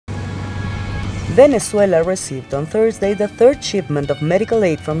Venezuela received on Thursday the third shipment of medical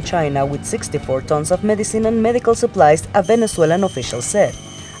aid from China with 64 tons of medicine and medical supplies, a Venezuelan official said.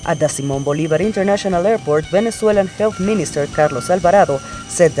 At the Simon Bolivar International Airport, Venezuelan Health Minister Carlos Alvarado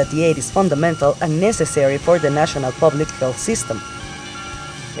said that the aid is fundamental and necessary for the national public health system.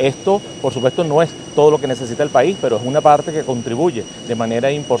 Esto, por supuesto, no es todo lo que necesita el país, pero es una parte que contribuye de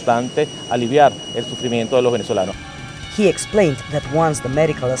manera importante a aliviar el sufrimiento de los venezolanos. He explained that once the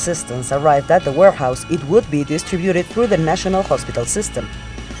medical assistance arrived at the warehouse, it would be distributed through the national hospital system.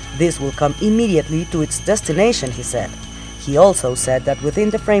 This will come immediately to its destination, he said. He also said that within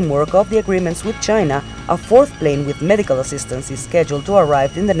the framework of the agreements with China, a fourth plane with medical assistance is scheduled to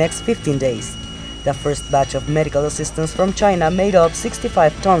arrive in the next 15 days. The first batch of medical assistance from China, made up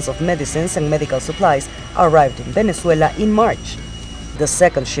 65 tons of medicines and medical supplies, arrived in Venezuela in March. The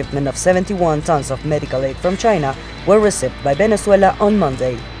second shipment of 71 tons of medical aid from China were received by Venezuela on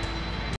Monday.